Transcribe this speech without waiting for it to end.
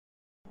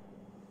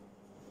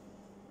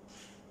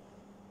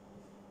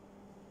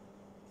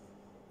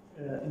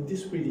In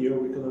this video,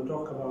 we're going to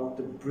talk about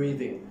the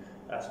breathing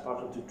as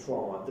part of the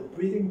trauma. The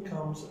breathing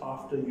comes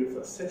after you've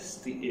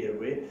assessed the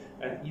airway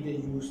and either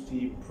used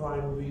the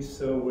primary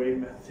survey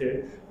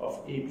method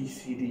of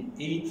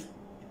ABCDE.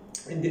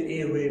 In the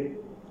airway,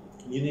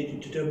 you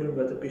need to determine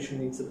whether the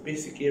patient needs a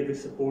basic airway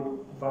support,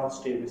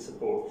 advanced airway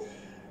support.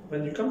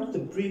 When you come to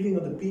the breathing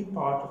or the B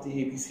part of the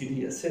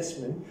ABCD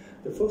assessment,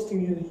 the first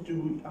thing you need to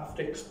do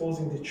after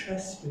exposing the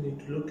chest, you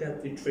need to look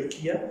at the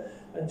trachea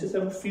and just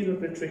have a feel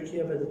of the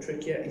trachea, whether the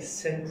trachea is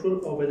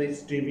central or whether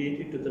it's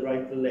deviated to the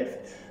right or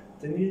left.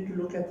 Then you need to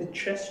look at the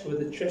chest,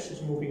 whether the chest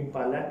is moving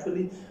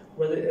bilaterally,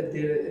 whether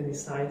there are any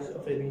signs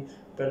of any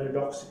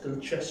paradoxical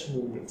chest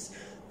movements.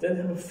 Then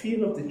have a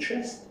feel of the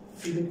chest,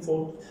 feeling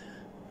for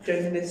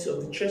tenderness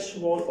of the chest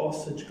wall or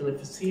surgical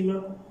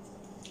emphysema.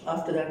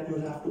 After that, you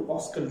will have to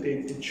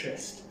auscultate the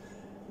chest,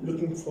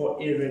 looking for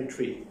air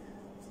entry.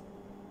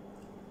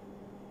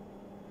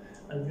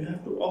 And you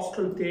have to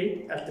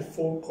auscultate at the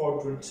four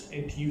quadrants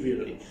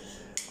anteriorly.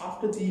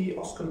 After the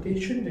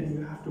auscultation, then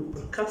you have to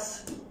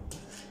percuss.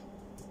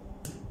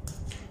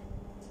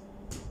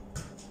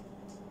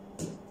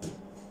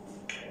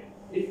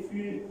 If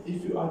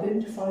you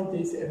identify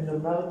this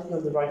abnormality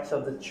on the right side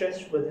of the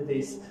chest, whether there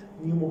is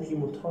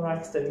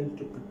pneumothorax, then you need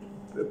to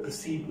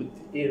proceed with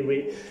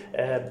airway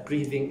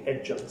breathing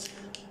adjuncts.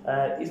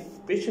 If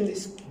patient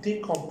is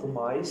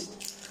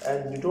decompromised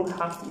and you don't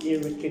have the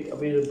airway kit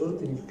available,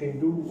 then you can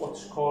do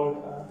what's called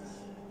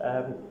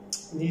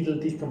needle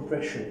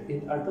decompression.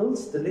 In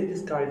adults, the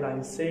latest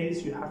guideline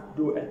says you have to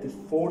do at the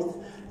fourth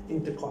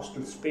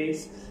intercostal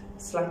space,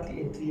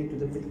 slightly anterior to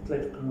the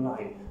mid-clavicular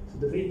line. So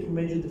the way to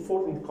measure the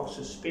fourth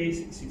intercostal space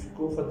is if you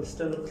go for the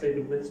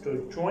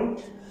sternocleidomastoid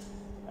joint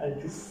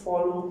and you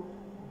follow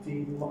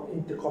the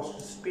intercostal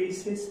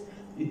spaces,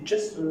 it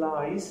just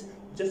lies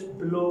just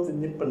below the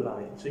nipple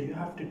line. So you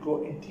have to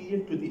go anterior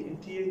to the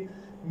anterior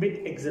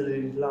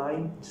mid-axillary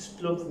line, just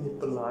below the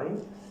nipple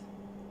line.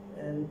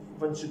 And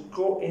once you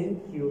go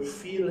in, you'll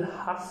feel a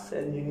huff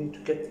and you need to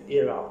get the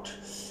air out.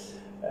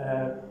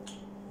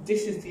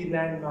 This is the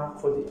landmark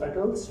for the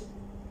adults.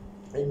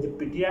 In the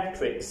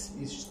pediatrics,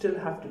 you still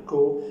have to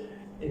go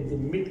in the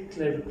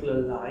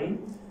mid-clavicular line,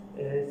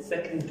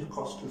 second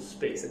intercostal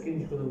space. Again,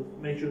 you're going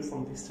to measure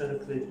from the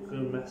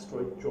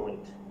sternocleidomastoid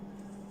joint.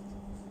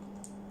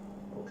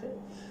 Okay.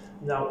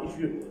 Now,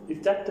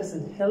 if that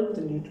doesn't help,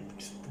 then you need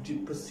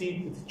to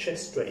proceed with the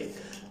chest drain.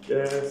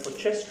 For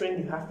chest drain,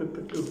 you have to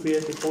wear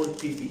the whole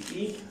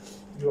PPE.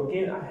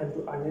 I have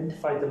to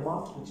identify the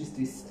mark, which is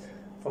this.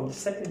 From the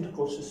second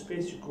intercostal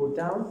space, you go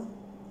down,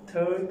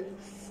 third,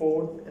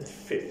 fourth, and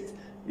fifth.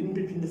 In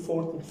between the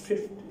fourth and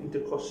fifth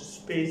intercostal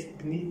space,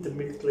 beneath the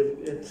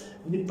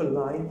nipple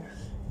line,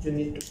 you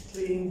need to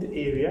clean the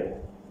area.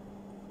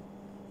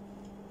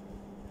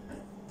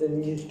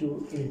 Then you need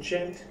to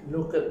inject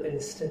local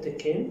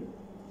anesthetic in.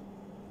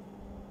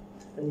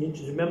 And you need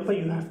to remember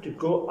you have to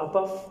go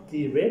above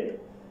the rib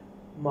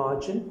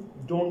margin.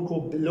 Don't go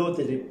below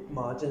the rib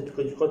margin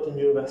because you've got the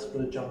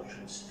neurovascular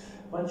junctions.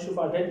 Once you've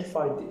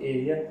identified the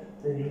area,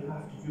 then you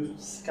have to use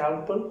the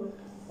scalpel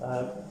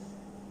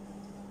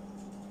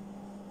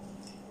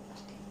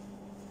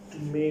to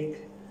make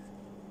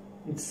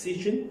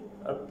incision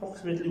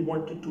approximately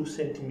 1 to 2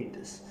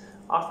 centimeters.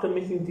 After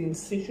making the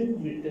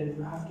incision, then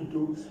you have to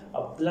do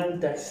a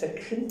blunt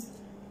dissection,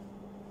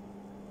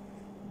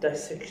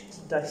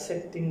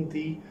 dissecting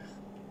the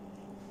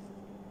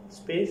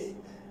space.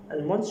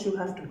 And once you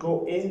have to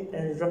go in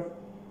and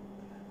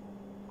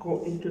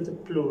go into the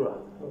pleura,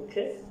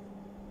 okay?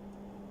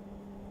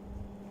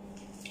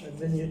 And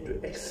then you have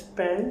to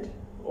expand,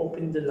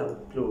 open the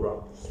lung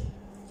pleura.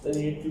 Then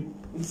you need to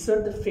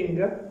insert the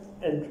finger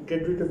and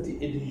get rid of the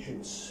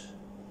adhesions.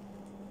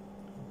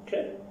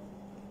 Okay.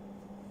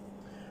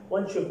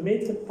 Once you've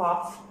made the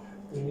path,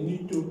 then you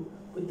need to,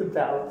 with the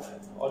valve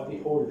or the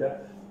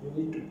holder, you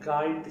need to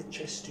guide the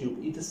chest tube,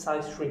 either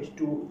size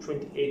 22,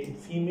 28 in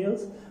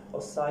females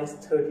or size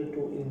 32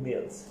 in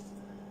males.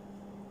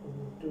 You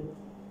need to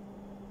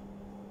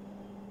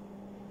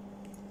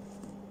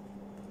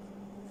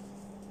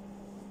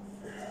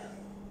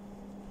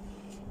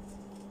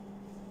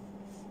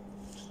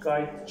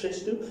guide the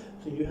chest tube.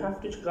 So you have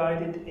to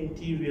guide it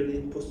anteriorly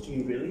and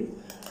posteriorly.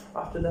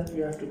 After that,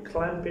 you have to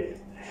clamp it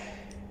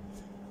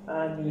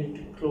and you need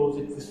to close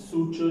it with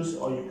sutures,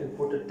 or you can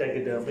put a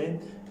tegaderm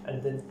in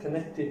and then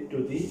connect it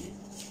to the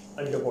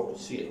underwater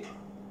seal.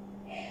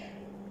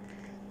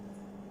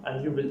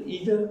 And you will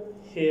either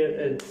hear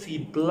and see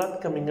blood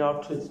coming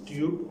out through the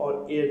tube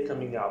or air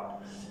coming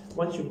out.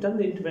 Once you've done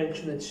the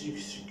intervention and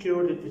you've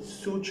secured it with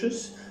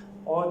sutures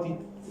or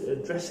the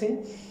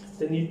dressing,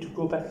 then you need to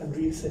go back and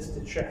reassess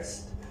the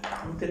chest.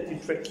 Look at the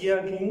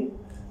trachea again,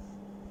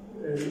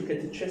 look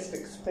at the chest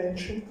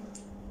expansion,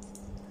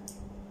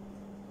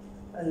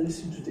 and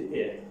listen to the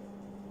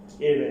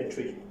air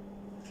entry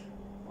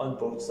on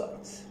both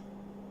sides.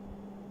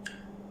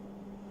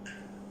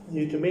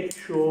 You need to make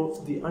sure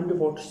the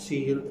underwater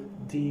seal,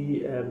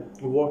 the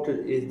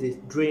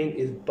drain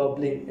is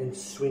bubbling and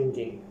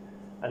swinging,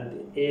 and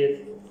the air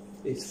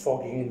is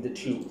fogging in the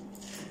tube.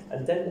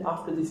 And then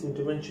after this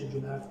intervention,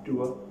 you'll have to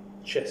do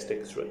a chest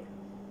X-ray.